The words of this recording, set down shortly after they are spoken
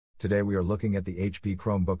Today we are looking at the HP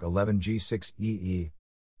Chromebook 11G6EE.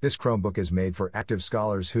 This Chromebook is made for active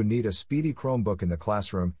scholars who need a speedy Chromebook in the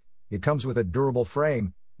classroom. It comes with a durable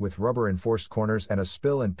frame, with rubber-enforced corners and a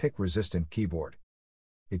spill and pick resistant keyboard.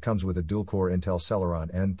 It comes with a dual-core Intel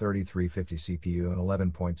Celeron N3350 CPU and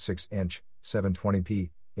 11.6-inch,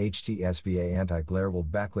 720p, HTSVA anti-glare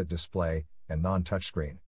backlit display, and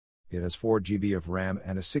non-touchscreen. It has 4 GB of RAM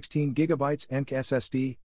and a 16 GB NC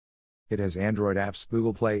SSD. It has Android apps,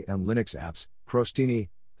 Google Play and Linux apps, Crostini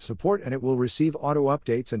support, and it will receive auto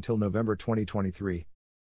updates until November 2023.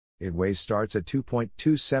 Its weight starts at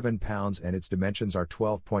 2.27 pounds and its dimensions are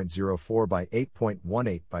 12.04 by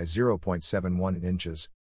 8.18 by 0.71 inches.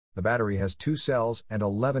 The battery has 2 cells and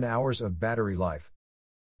 11 hours of battery life.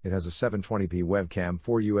 It has a 720p webcam,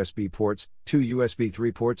 4 USB ports, 2 USB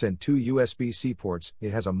 3 ports and 2 USB-C ports.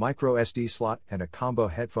 It has a micro SD slot and a combo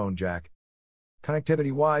headphone jack.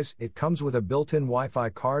 Connectivity-wise, it comes with a built-in Wi-Fi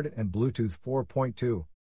card and Bluetooth 4.2.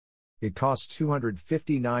 It costs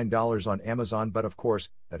 $259 on Amazon, but of course,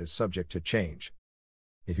 that is subject to change.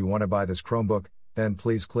 If you want to buy this Chromebook, then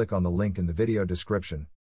please click on the link in the video description.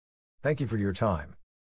 Thank you for your time.